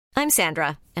I'm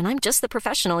Sandra, and I'm just the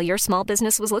professional your small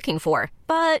business was looking for.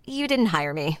 But you didn't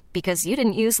hire me because you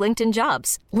didn't use LinkedIn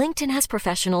Jobs. LinkedIn has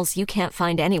professionals you can't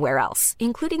find anywhere else,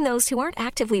 including those who aren't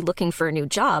actively looking for a new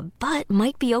job, but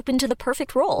might be open to the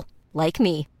perfect role, like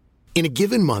me. In a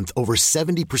given month, over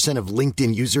 70% of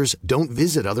LinkedIn users don't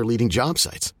visit other leading job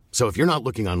sites. So if you're not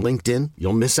looking on LinkedIn,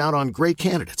 you'll miss out on great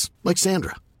candidates like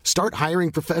Sandra. Start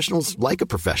hiring professionals like a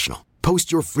professional.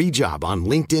 Post your free job on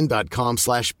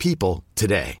linkedin.com/people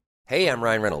today. Hey, I'm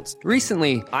Ryan Reynolds.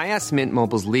 Recently, I asked Mint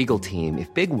Mobile's legal team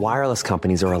if big wireless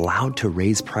companies are allowed to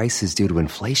raise prices due to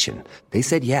inflation. They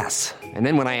said yes. And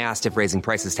then when I asked if raising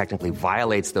prices technically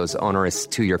violates those onerous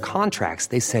two-year contracts,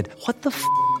 they said, "What the f***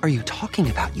 are you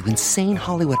talking about, you insane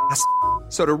Hollywood ass?"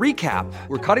 So to recap,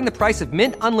 we're cutting the price of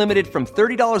Mint Unlimited from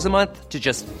 $30 a month to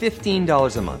just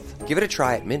 $15 a month. Give it a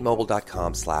try at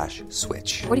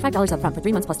mintmobile.com/switch. $45 up front for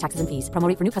 3 months plus taxes and fees. Promo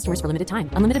rate for new customers for limited time.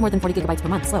 Unlimited more than 40 gigabytes per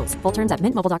month. Slows full terms at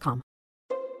mintmobile.com.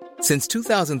 Since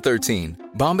 2013,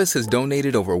 Bombas has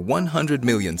donated over 100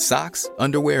 million socks,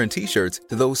 underwear, and T-shirts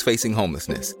to those facing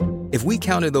homelessness. If we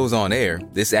counted those on air,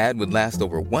 this ad would last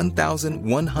over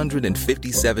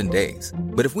 1,157 days.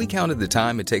 But if we counted the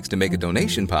time it takes to make a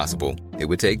donation possible, it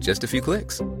would take just a few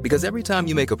clicks. Because every time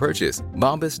you make a purchase,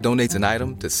 Bombas donates an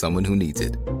item to someone who needs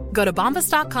it. Go to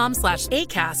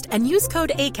bombas.com/ACAST and use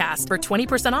code ACAST for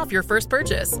 20% off your first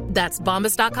purchase. That's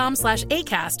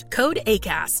bombas.com/ACAST, code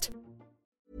ACAST.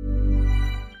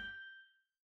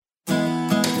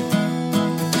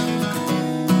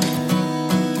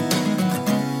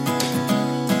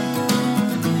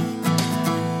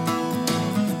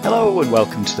 Hello and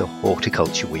welcome to the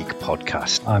Horticulture Week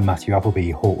podcast. I'm Matthew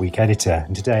Appleby, Hort Week editor,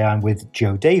 and today I'm with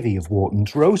Joe Davey of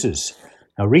Whartons Roses.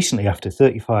 Now, recently, after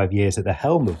 35 years at the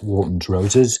helm of Whartons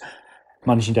Roses,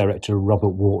 Managing Director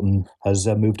Robert Wharton has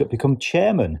moved up to become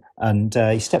chairman, and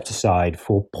he stepped aside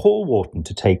for Paul Wharton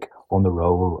to take on the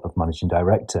role of Managing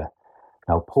Director.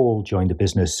 Now, Paul joined the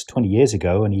business 20 years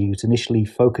ago, and he was initially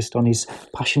focused on his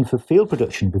passion for field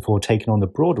production before taking on the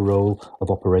broader role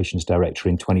of Operations Director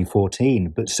in 2014.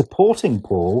 But supporting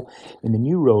Paul in the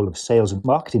new role of Sales and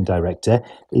Marketing Director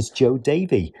is Joe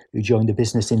Davey, who joined the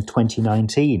business in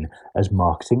 2019 as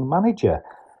Marketing Manager.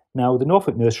 Now, the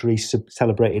Norfolk Nursery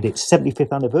celebrated its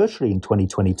 75th anniversary in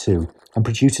 2022 and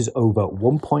produces over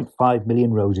 1.5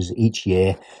 million roses each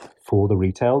year for the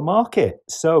retail market.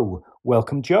 So,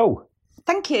 welcome, Joe.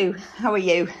 Thank you. How are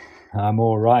you? I'm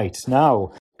all right.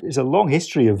 Now, there's a long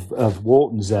history of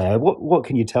Whartons there. What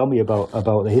can you tell me about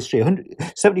the history?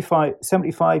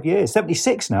 75 years,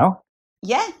 76 now.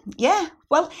 Yeah.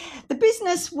 Well, the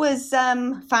business was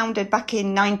founded back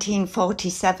in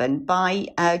 1947 by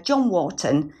John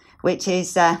Wharton, which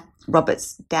is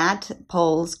Robert's dad,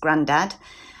 Paul's granddad.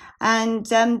 And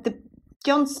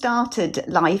John started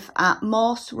life at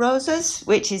Whartons Roses,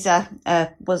 which is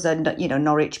was a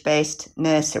Norwich-based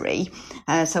nursery.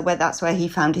 That's where he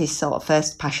found his sort of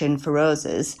first passion for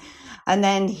roses. And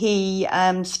then he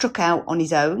struck out on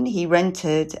his own. He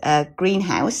rented a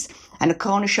greenhouse and a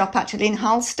corner shop actually in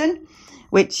Harleston,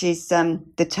 which is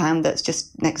the town that's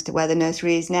just next to where the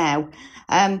nursery is now.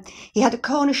 He had a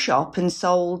corner shop and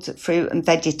sold fruit and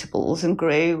vegetables and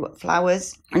grew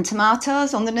flowers and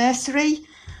tomatoes on the nursery.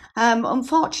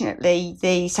 Unfortunately,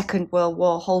 the Second World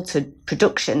War halted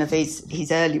production of his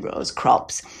early rose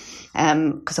crops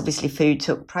because obviously food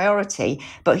took priority,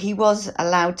 but he was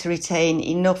allowed to retain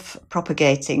enough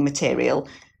propagating material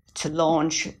to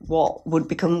launch what would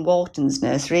become Whartons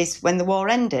Nurseries when the war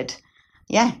ended.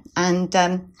 Yeah, and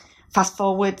fast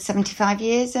forward 75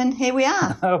 years and here we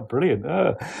are. Oh, brilliant.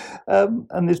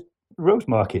 And this rose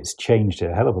market's changed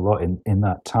a hell of a lot in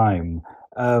that time.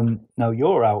 Now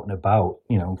you're out and about,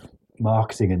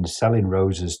 marketing and selling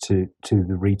roses to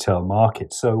the retail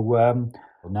market. So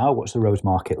now what's the rose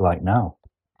market like now?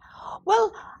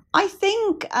 Well, I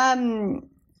think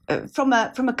from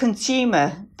a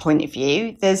consumer point of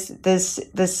view, there's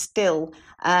still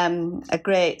a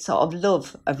great sort of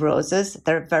love of roses.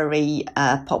 They're very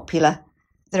popular.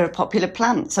 They're a popular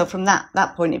plant. So from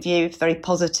that point of view, it's very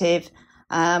positive.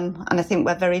 And I think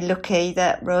we're very lucky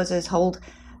that roses hold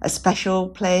a special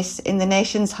place in the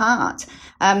nation's heart.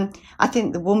 I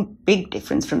think the one big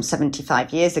difference from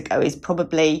 75 years ago is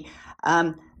probably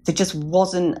there just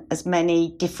wasn't as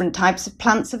many different types of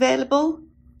plants available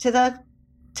to the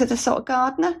sort of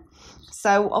gardener.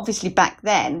 So obviously back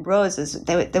then, roses,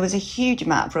 there was a huge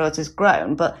amount of roses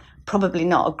grown, but probably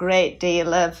not a great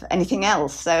deal of anything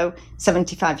else. So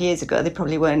 75 years ago, they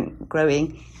probably weren't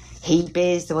growing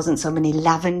hebes, there wasn't so many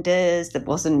lavenders, there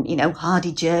wasn't,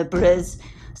 hardy gerberas.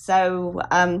 So,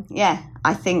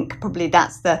 I think probably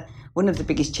that's one of the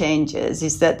biggest changes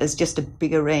is that there's just a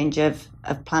bigger range of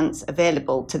plants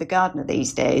available to the gardener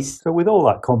these days. So with all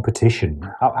that competition,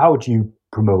 how do you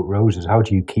promote roses? How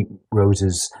do you keep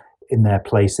roses in their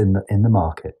place in the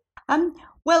market?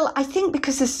 Well, I think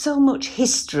because there's so much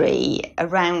history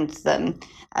around them,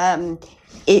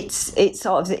 it's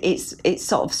sort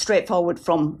of straightforward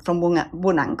from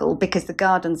one angle, because the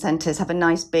garden centres have a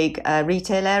nice big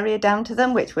retail area down to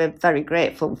them, which we're very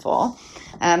grateful for.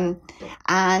 And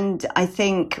I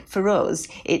think for us,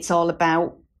 it's all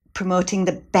about promoting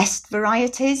the best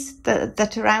varieties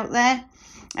that are out there.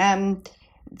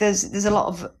 There's a lot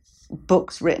of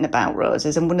books written about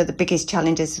roses, and one of the biggest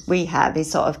challenges we have is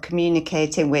sort of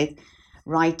communicating with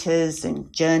writers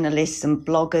and journalists and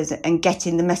bloggers and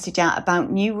getting the message out about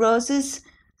new roses,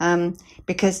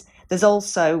 because there's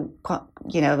also quite,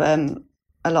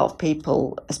 a lot of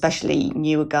people, especially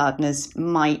newer gardeners,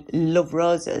 might love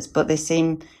roses, but they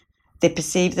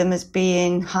perceive them as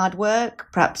being hard work,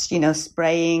 perhaps,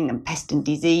 spraying and pest and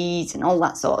disease and all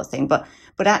that sort of thing. But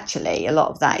actually, a lot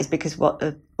of that is because what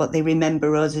they remember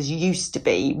roses used to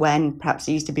be, when perhaps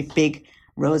there used to be big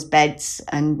rose beds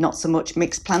and not so much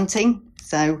mixed planting.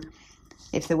 So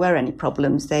if there were any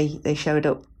problems, they showed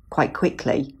up quite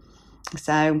quickly.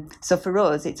 So for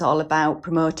us, it's all about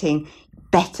promoting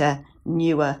better,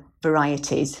 newer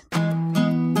varieties.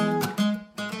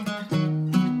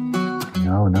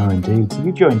 No, indeed. So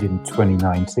you joined in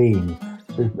 2019.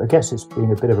 So I guess it's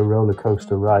been a bit of a roller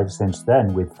coaster ride since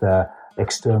then, with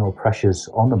external pressures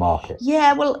on the market.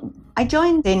 Yeah, well, I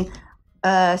joined in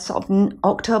sort of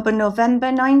October,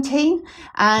 November 19,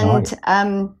 and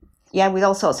right. With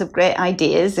all sorts of great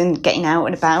ideas and getting out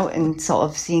and about and sort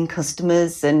of seeing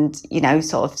customers and,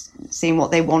 sort of seeing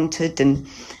what they wanted. And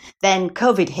then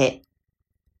COVID hit.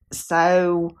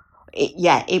 So,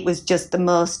 it was just the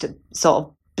most sort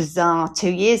of bizarre 2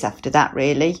 years after that,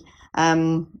 really.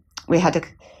 We had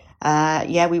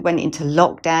we went into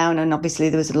lockdown, and obviously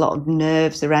there was a lot of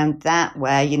nerves around that,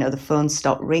 where, the phone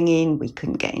stopped ringing, we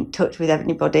couldn't get in touch with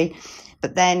anybody.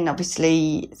 But then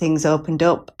obviously things opened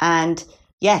up, and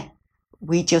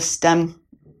we just,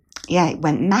 it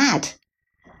went mad.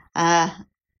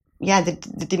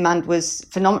 The demand was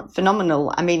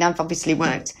phenomenal. I mean, I've obviously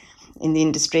worked in the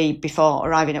industry before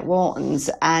arriving at Whartons,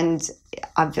 and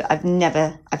I've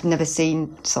never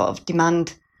seen sort of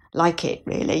demand like it,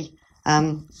 really.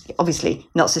 Obviously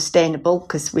not sustainable,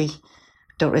 because we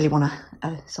don't really want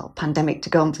a sort of pandemic to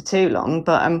go on for too long.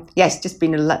 But it's just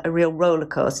been a real roller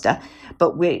coaster.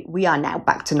 But we are now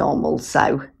back to normal.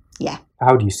 So yeah.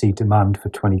 How do you see demand for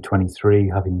 2023?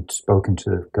 Having spoken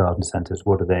to garden centres,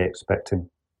 what are they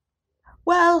expecting?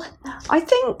 Well, I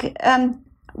think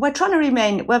we're trying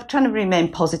to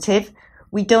remain positive.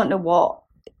 We don't know what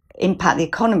impact the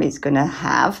economy is going to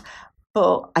have,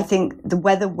 but I think the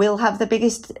weather will have the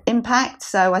biggest impact.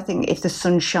 So I think if the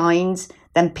sun shines,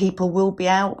 then people will be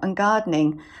out and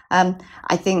gardening.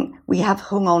 I think we have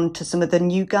hung on to some of the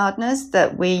new gardeners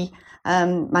that we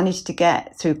managed to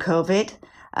get through COVID.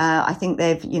 I think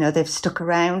they've stuck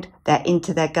around. They're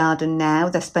into their garden now.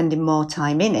 They're spending more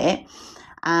time in it.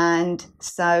 And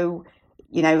so,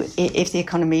 if the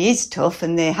economy is tough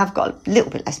and they have got a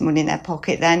little bit less money in their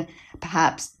pocket, then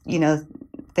perhaps,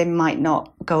 they might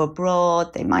not go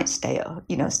abroad. They might stay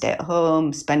at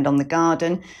home, spend on the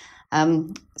garden.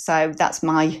 So that's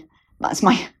my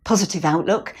positive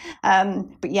outlook.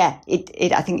 But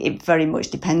I think it very much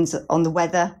depends on the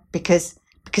weather, because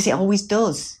it always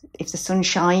does. If the sun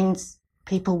shines,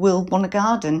 people will want to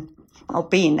garden or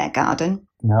be in their garden.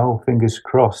 No, fingers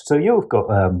crossed. So you've got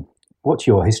what's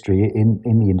your history in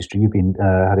the industry? You've been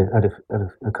had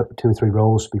a couple, 2 or 3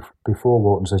 roles before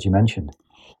Whartons, as you mentioned.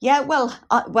 Yeah, well,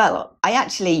 I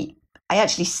actually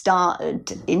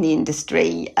started in the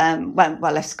industry. I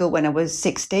left school when I was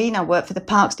 16. I worked for the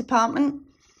Parks Department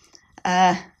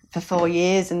for 4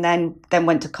 years, and then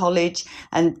went to college,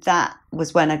 and that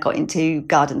was when I got into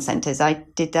garden centres. I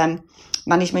did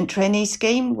management trainee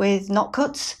scheme with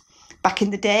Knockcuts back in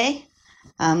the day.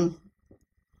 And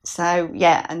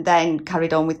then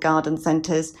carried on with garden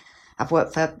centres. I've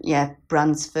worked for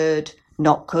Bransford,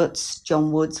 Knockcuts,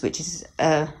 John Woods, which is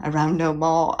around no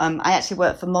more. I actually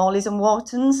worked for Morley's and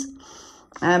Whartons,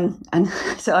 and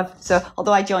so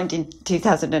although I joined in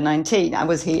 2019, I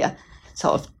was here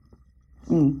sort of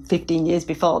 15 years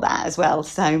before that as well.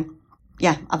 So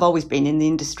I've always been in the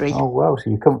industry. Oh wow!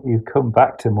 So you've come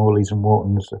back to Morley's and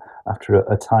Whartons after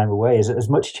a time away. Has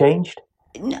much changed?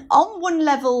 On one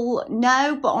level,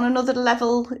 no, but on another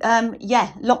level,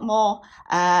 a lot more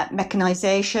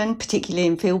mechanisation, particularly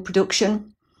in field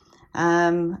production.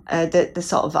 The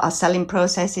sort of our selling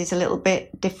process is a little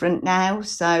bit different now.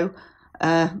 So,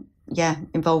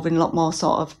 involving a lot more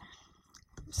sort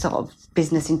of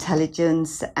business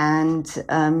intelligence and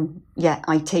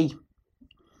IT.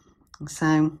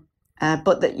 So,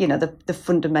 but the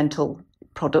fundamental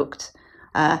product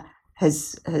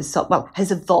has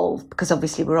evolved, because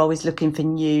obviously we're always looking for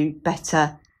new,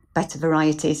 better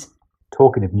varieties.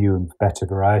 Talking of new and better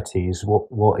varieties,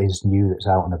 what is new that's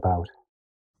out and about?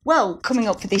 Well, coming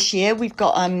up for this year, we've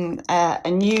got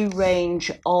a new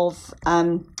range of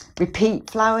repeat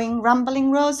flowering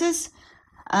rambling roses,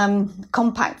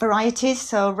 compact varieties.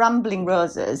 So rambling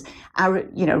roses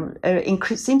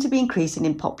seem to be increasing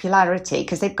in popularity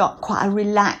because they've got quite a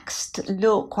relaxed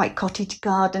look, quite cottage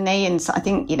gardeny, and so I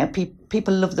think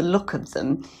people love the look of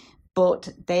them. But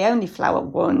they only flower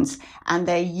once, and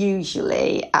they're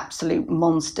usually absolute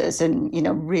monsters and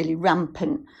really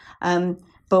rampant.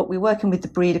 But we're working with the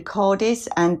breed Accordis,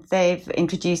 and they've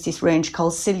introduced this range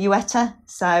called Silhouetta.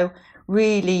 So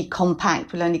really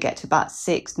compact, we'll only get to about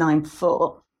 6-9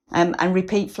 foot, and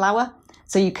repeat flower.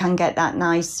 So you can get that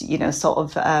nice,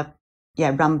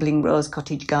 rambling rose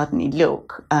cottage gardeny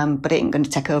look, but it ain't going to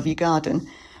take over your garden.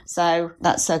 So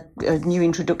that's a new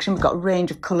introduction. We've got a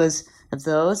range of colours of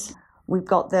those. We've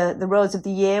got the Rose of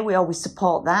the Year. We always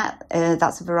support that.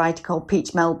 That's a variety called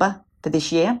Peach Melba for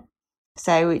this year.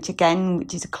 So which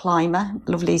is a climber,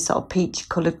 lovely sort of peach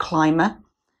coloured climber.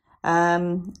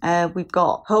 We've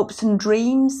got Hopes and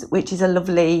Dreams, which is a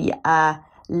lovely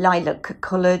lilac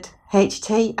coloured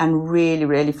HT and really,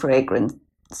 really fragrant.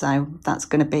 So that's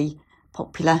going to be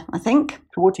popular, I think.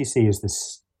 So what do you see as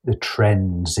the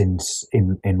trends in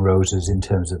roses in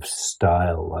terms of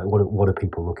style? Like what are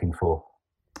people looking for?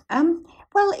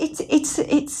 Well,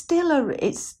 it's still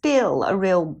a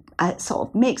real sort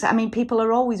of mix. I mean, people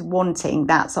are always wanting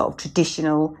that sort of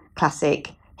traditional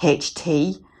classic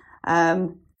HT.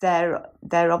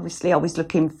 They're obviously always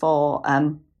looking for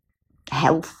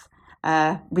health,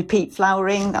 repeat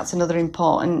flowering. That's another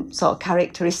important sort of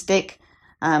characteristic.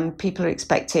 People are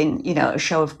expecting a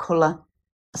show of colour,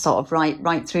 sort of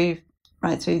right through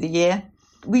the year.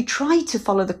 We try to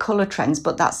follow the colour trends,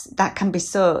 but that can be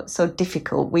so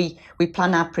difficult. We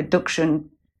plan our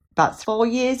production about 4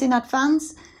 years in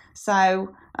advance,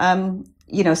 so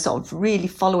sort of really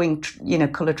following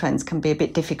colour trends can be a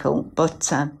bit difficult.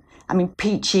 But I mean,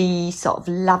 peachy sort of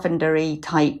lavendery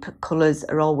type colours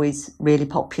are always really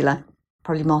popular,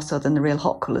 probably more so than the real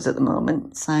hot colours at the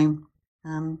moment. So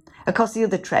of course, the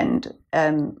other trend,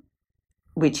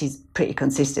 which is pretty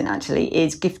consistent actually,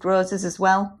 is gift roses as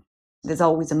well. There's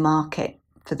always a market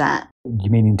for that.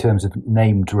 You mean in terms of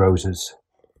named roses?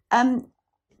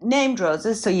 Named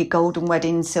roses, so your golden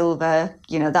wedding, silver,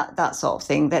 that sort of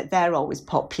thing, that they're always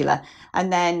popular.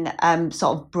 And then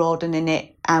sort of broadening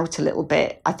it out a little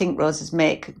bit. I think roses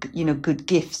make, good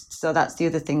gifts. So that's the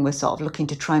other thing we're sort of looking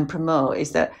to try and promote,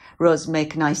 is that roses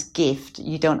make a nice gift.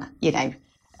 You don't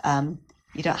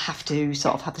have to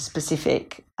sort of have a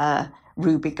specific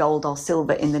ruby, gold or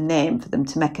silver in the name for them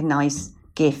to make a nice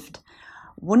gift.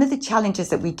 One of the challenges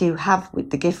that we do have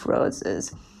with the gift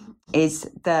roses is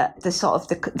that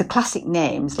the classic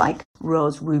names like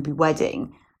Rose Ruby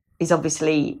Wedding is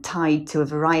obviously tied to a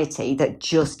variety that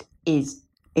just is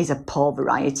a poor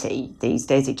variety these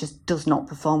days. It just does not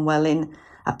perform well in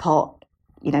a pot,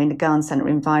 in a garden centre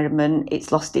environment.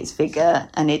 It's lost its vigour,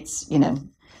 and it's,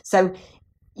 so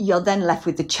you're then left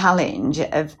with the challenge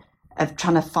of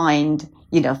trying to find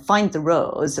the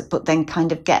rose, but then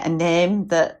kind of get a name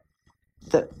that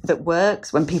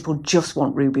works when people just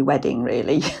want Ruby Wedding,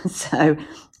 really. So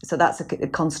that's a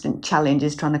constant challenge,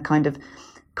 is trying to kind of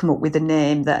come up with a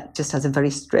name that just has a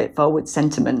very straightforward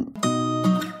sentiment.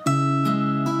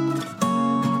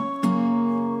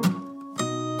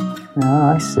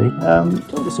 I see. I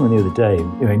talked to someone the other day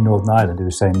in Northern Ireland who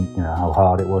was saying how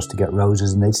hard it was to get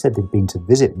roses, and they said they'd been to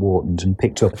visit Whartons and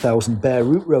picked up 1,000 bare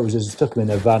root roses, stuck them in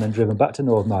their van and driven back to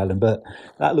Northern Ireland. But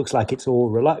that looks like it's all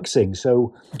relaxing.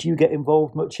 So do you get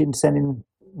involved much in sending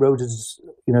roses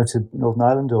to Northern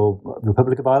Ireland or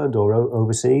Republic of Ireland or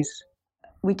overseas?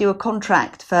 We do a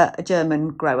contract for a German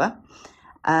grower.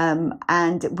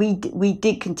 And we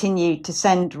did continue to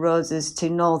send roses to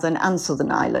Northern and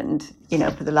Southern Ireland,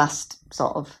 for the last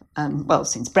sort of,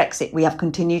 since Brexit, we have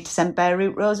continued to send bare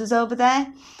root roses over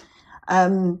there.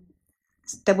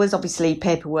 There was obviously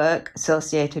paperwork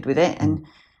associated with it, and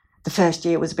the first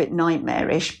year was a bit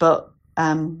nightmarish, but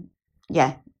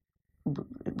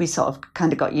we sort of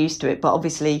kind of got used to it. But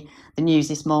obviously the news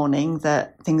this morning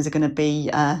that things are going to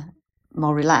be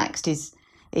more relaxed is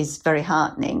very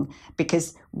heartening,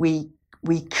 because we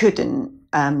couldn't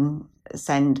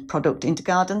send product into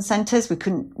garden centres. We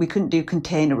couldn't do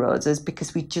container roses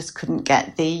because we just couldn't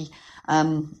get the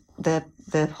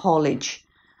the haulage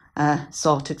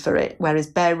sorted for it, whereas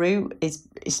bare route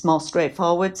is more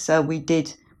straightforward. So we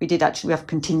have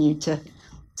continued to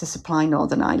supply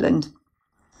Northern Ireland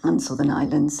and Southern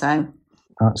Ireland. So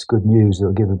that's good news.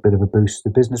 It'll give a bit of a boost to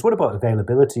the business. What about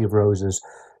availability of roses?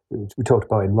 We talked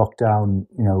about in lockdown,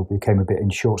 became a bit in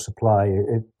short supply.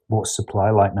 What's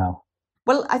supply like now?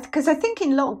 Well, because I think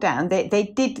in lockdown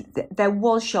there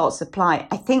was short supply.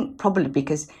 I think probably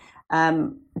because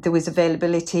there was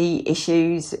availability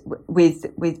issues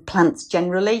with plants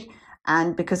generally,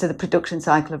 and because of the production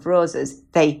cycle of roses,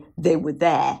 they were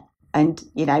there and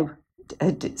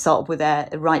had sort of were there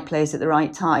at the right place at the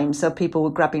right time. So people were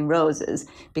grabbing roses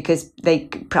because they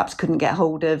perhaps couldn't get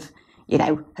hold of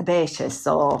herbaceous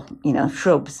or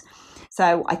shrubs.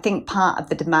 So I think part of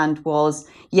the demand was,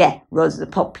 roses are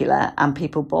popular and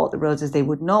people bought the roses they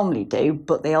would normally do,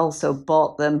 but they also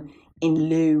bought them in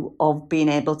lieu of being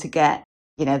able to get,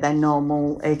 their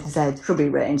normal A to Z shrubbery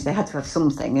range. They had to have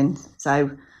something. And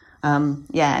so, and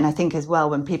I think as well,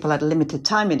 when people had a limited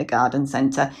time in a garden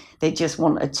centre, they just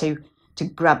wanted to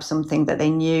grab something that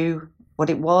they knew what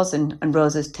it was, and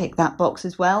roses tick that box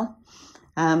as well.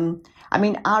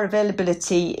 Our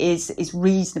availability is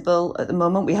reasonable at the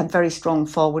moment. We had very strong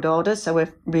forward orders, so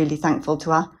we're really thankful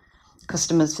to our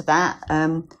customers for that.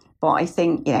 But I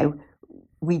think,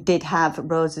 we did have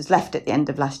roses left at the end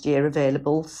of last year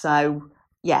available. So,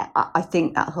 I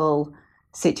think that whole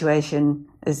situation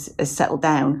has settled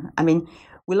down.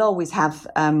 We'll always have,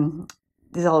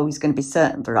 there's always going to be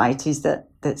certain varieties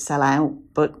that sell out,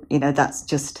 but, that's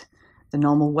just the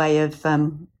normal way of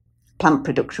plant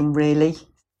production, really.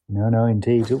 No,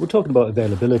 indeed. We're talking about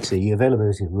availability.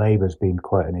 Availability of labour has been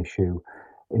quite an issue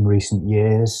in recent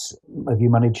years. Have you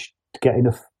managed to get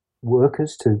enough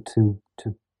workers to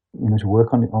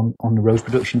work on the rose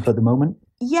production for the moment?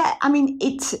 Yeah,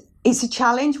 it's a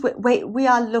challenge. We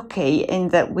are lucky in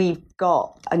that we've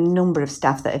got a number of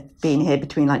staff that have been here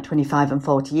between 25 and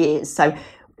 40 years. So,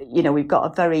 we've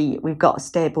got a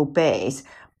stable base,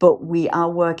 but we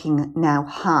are working now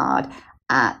hard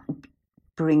at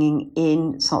bringing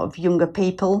in sort of younger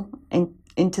people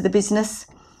into the business,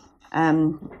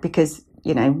 because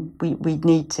we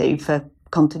need to for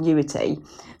continuity.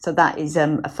 So that is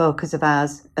a focus of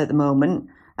ours at the moment.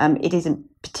 It isn't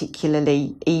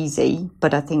particularly easy,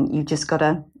 but I think you've just got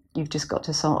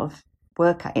to sort of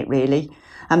work at it, really.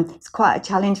 It's quite a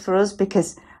challenge for us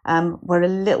because we're a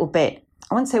little bit,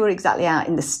 I won't say we're exactly out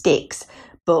in the sticks,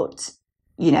 but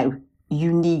you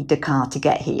need a car to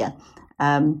get here.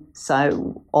 Or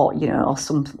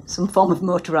some form of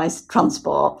motorised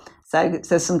transport. So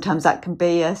sometimes that can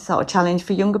be a sort of challenge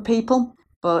for younger people,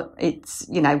 but it's,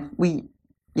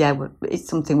 it's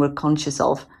something we're conscious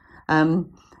of.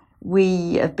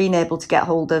 We have been able to get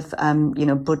hold of,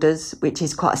 budders, which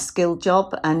is quite a skilled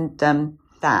job, and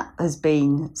that has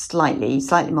been slightly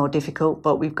more difficult,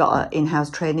 but we've got an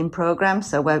in-house training programme,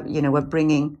 so we're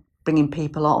bringing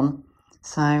people on.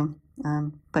 So,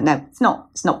 but no, it's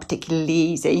not particularly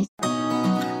easy.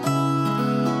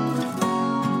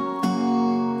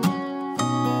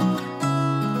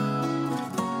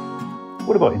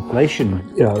 What about inflation?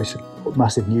 It's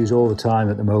massive news all the time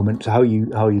at the moment. So how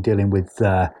are you dealing with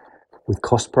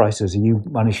cost prices? Are you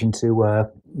managing to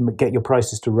get your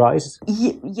prices to rise?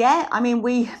 Yeah,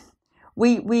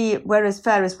 we're as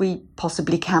fair as we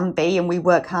possibly can be, and we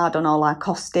work hard on all our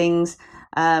costings.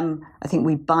 I think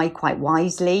we buy quite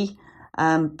wisely.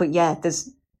 But there's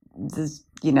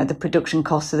the production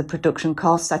costs are the production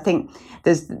costs. I think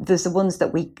there's the ones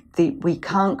that we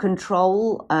can't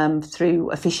control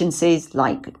through efficiencies,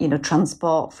 like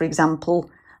transport, for example,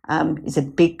 is a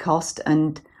big cost,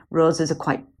 and roses are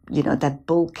quite they're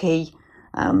bulky.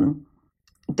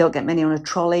 Don't get many on a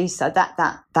trolley, so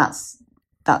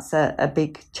that's a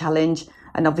big challenge,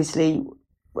 and obviously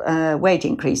wage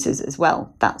increases as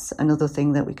well. That's another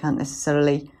thing that we can't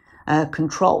necessarily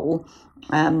control.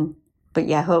 But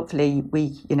hopefully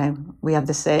we have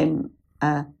the same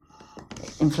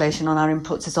inflation on our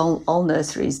inputs as all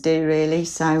nurseries do, really.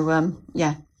 So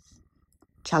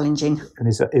challenging. And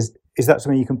is that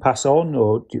something you can pass on,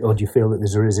 or do you feel that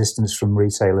there's a resistance from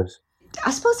retailers?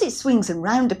 I suppose it swings and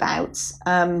roundabouts,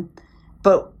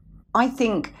 but I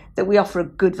think that we offer a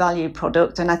good value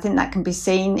product, and I think that can be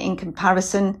seen in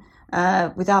comparison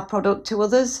with our product to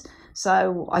others.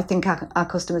 So I think our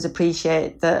customers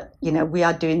appreciate that, we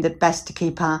are doing the best to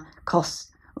keep our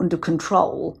costs under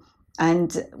control,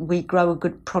 and we grow a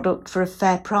good product for a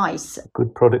fair price.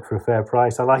 Good product for a fair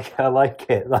price. I like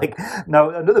it.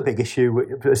 Now, another big issue,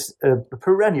 a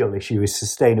perennial issue, is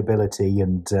sustainability,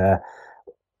 and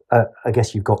I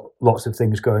guess you've got lots of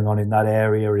things going on in that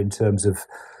area in terms of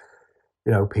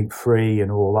peat-free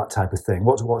and all that type of thing.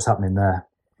 What's happening there?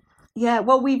 Yeah,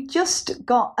 well, we've just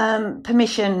got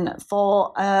permission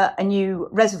for a new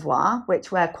reservoir,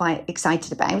 which we're quite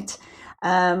excited about,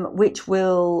 which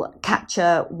will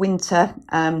capture winter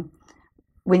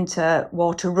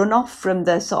water runoff from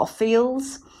the sort of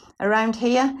fields around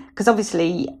here. Because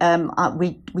obviously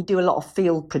we do a lot of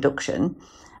field production.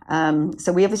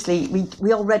 So we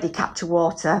already capture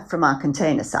water from our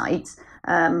container sites.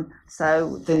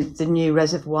 So the new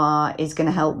reservoir is going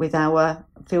to help with our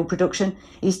field production.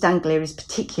 East Anglia is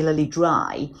particularly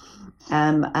dry,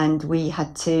 and we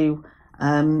had to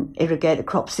irrigate the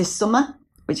crops this summer,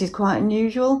 which is quite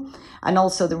unusual. And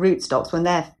also the rootstocks, when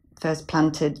they're first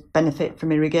planted, benefit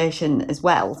from irrigation as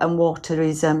well. And water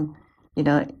is,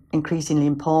 increasingly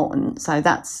important. So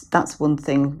that's one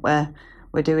thing where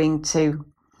we're doing to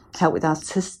help with our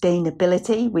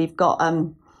sustainability. We've got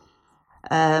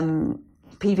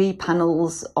PV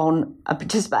panels on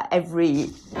just about every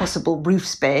possible roof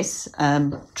space,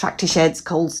 tractor sheds,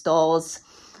 cold stores,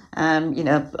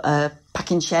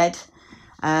 packing shed.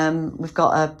 We've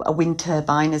got a wind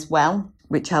turbine as well,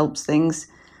 which helps things.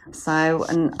 So,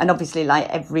 and obviously, like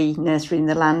every nursery in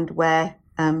the land, we're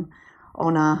on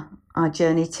our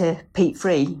journey to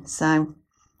peat-free. So,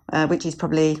 which is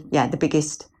probably, the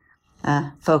biggest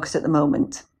focus at the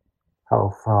moment.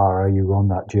 How far are you on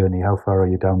that journey? How far are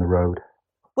you down the road?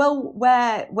 Well,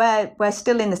 we're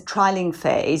still in the trialling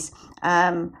phase,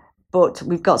 but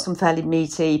we've got some fairly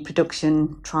meaty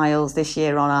production trials this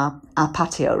year on our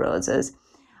patio roses.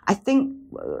 I think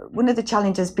one of the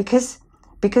challenges, because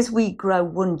we grow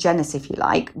one genus, if you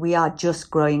like, we are just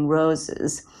growing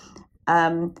roses.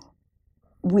 We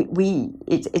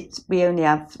only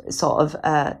have sort of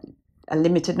a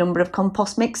limited number of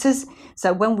compost mixers.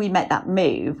 So when we make that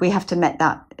move, we have to make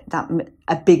that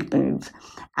a big move.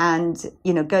 And,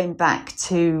 going back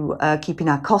to keeping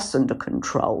our costs under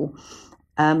control,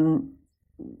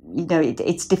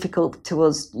 it's difficult to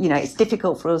us, it's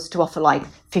difficult for us to offer like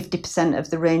 50% of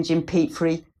the range in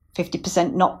peat-free,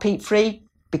 50% not peat-free,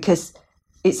 because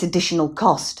it's additional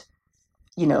cost,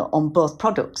 on both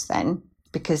products then,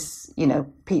 because,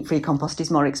 peat-free compost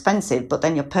is more expensive, but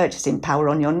then your purchasing power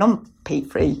on your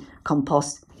non-peat-free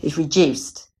compost is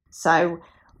reduced. So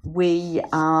we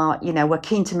are, we're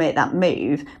keen to make that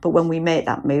move, but when we make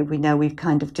that move, we know we've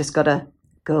kind of just got to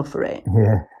go for it.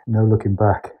 Yeah, no looking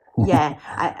back.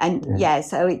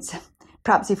 So it's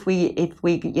perhaps if we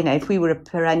were a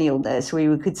perennial nursery,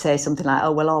 we could say something like,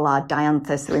 oh, well, all our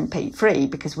dianthus are in peat-free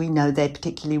because we know they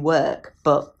particularly work.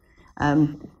 But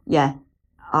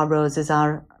our roses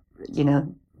are,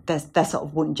 they're sort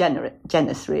of one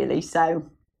genus really. So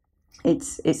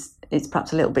it's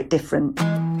perhaps a little bit different.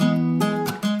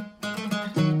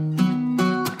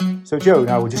 So Joe,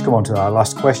 now we'll just come on to our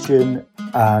last question,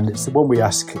 and it's the one we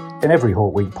ask in every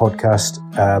Hort Week podcast,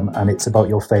 and it's about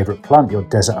your favourite plant, your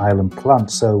desert island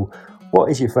plant. So what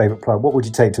is your favourite plant? What would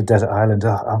you take to a desert island?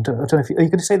 I don't know if are you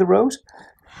going to say the rose?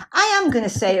 I am going to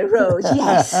say a rose,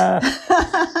 yes.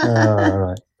 All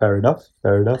right, fair enough.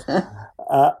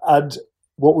 And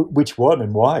which one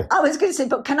and why? I was going to say,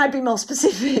 but can I be more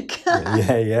specific?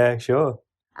 Yeah, sure.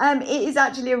 It is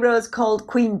actually a rose called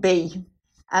Queen Bee.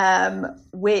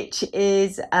 Which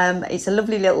is it's a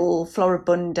lovely little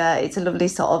floribunda. It's a lovely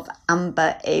sort of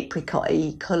amber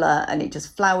apricot-y colour, and it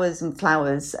just flowers and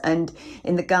flowers. And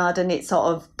in the garden, it sort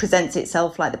of presents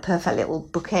itself like the perfect little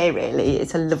bouquet. Really,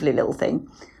 it's a lovely little thing.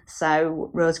 So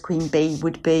Rose Queen Bee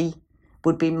would be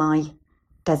my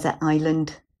desert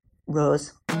island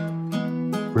rose.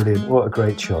 Brilliant. What a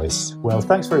great choice. Well,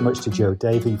 thanks very much to Joe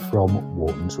Davey from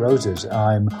Whartons Roses.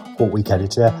 I'm Hort Week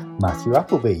editor Matthew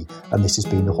Appleby, and this has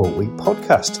been the Hort Week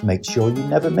podcast. Make sure you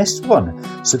never miss one.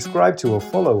 Subscribe to or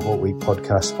follow Hort Week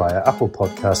podcast via Apple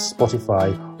Podcasts,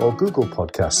 Spotify or Google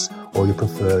Podcasts, or your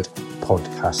preferred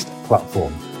podcast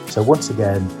platform. So once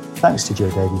again, thanks to Joe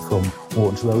Davey from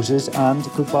Whartons Roses, and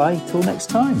goodbye till next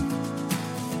time.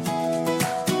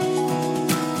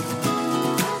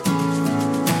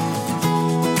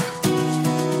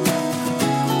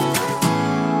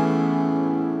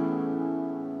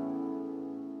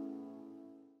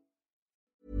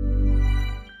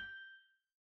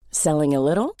 Selling a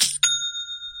little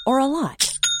or a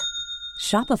lot?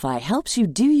 Shopify helps you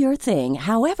do your thing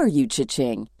however you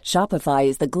cha-ching. Shopify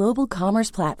is the global commerce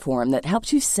platform that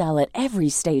helps you sell at every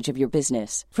stage of your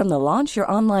business. From the launch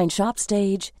your online shop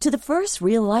stage to the first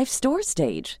real-life store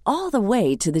stage, all the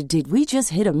way to the did we just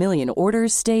hit a million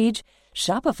orders stage.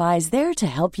 Shopify is there to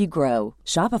help you grow.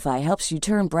 Shopify helps you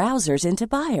turn browsers into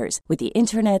buyers with the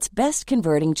internet's best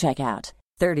converting checkout.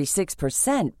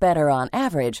 36% better on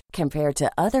average compared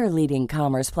to other leading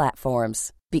commerce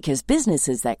platforms. Because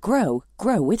businesses that grow,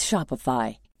 grow with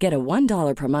Shopify. Get a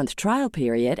 $1 per month trial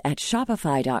period at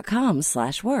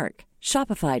shopify.com/work.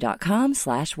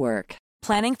 Shopify.com/work.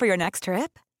 Planning for your next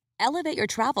trip? Elevate your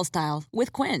travel style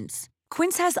with Quince.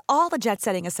 Quince has all the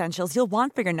jet-setting essentials you'll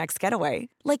want for your next getaway,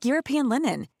 like European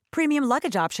linen, premium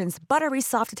luggage options, buttery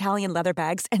soft Italian leather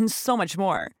bags, and so much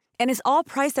more. And is all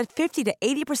priced at 50 to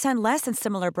 80% less than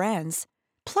similar brands.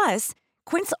 Plus,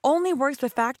 Quince only works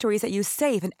with factories that use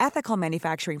safe and ethical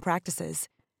manufacturing practices.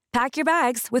 Pack your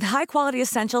bags with high-quality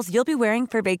essentials you'll be wearing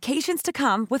for vacations to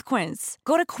come with Quince.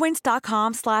 Go to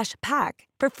quince.com/pack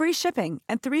for free shipping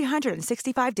and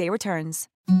 365-day returns.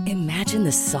 Imagine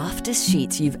the softest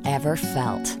sheets you've ever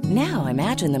felt. Now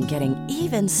imagine them getting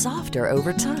even softer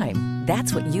over time.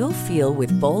 That's what you'll feel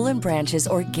with Boll & Branch's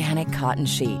organic cotton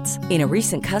sheets. In a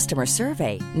recent customer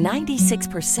survey,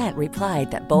 96%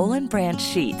 replied that Boll & Branch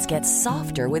sheets get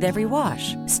softer with every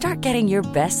wash. Start getting your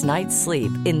best night's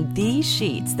sleep in these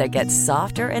sheets that get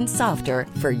softer and softer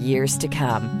for years to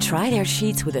come. Try their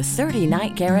sheets with a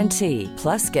 30-night guarantee.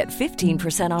 Plus, get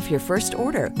 15% off your first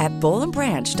order at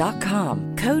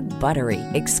bollandbranch.com. Code BUTTERY.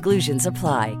 Exclusions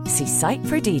apply. See site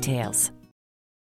for details.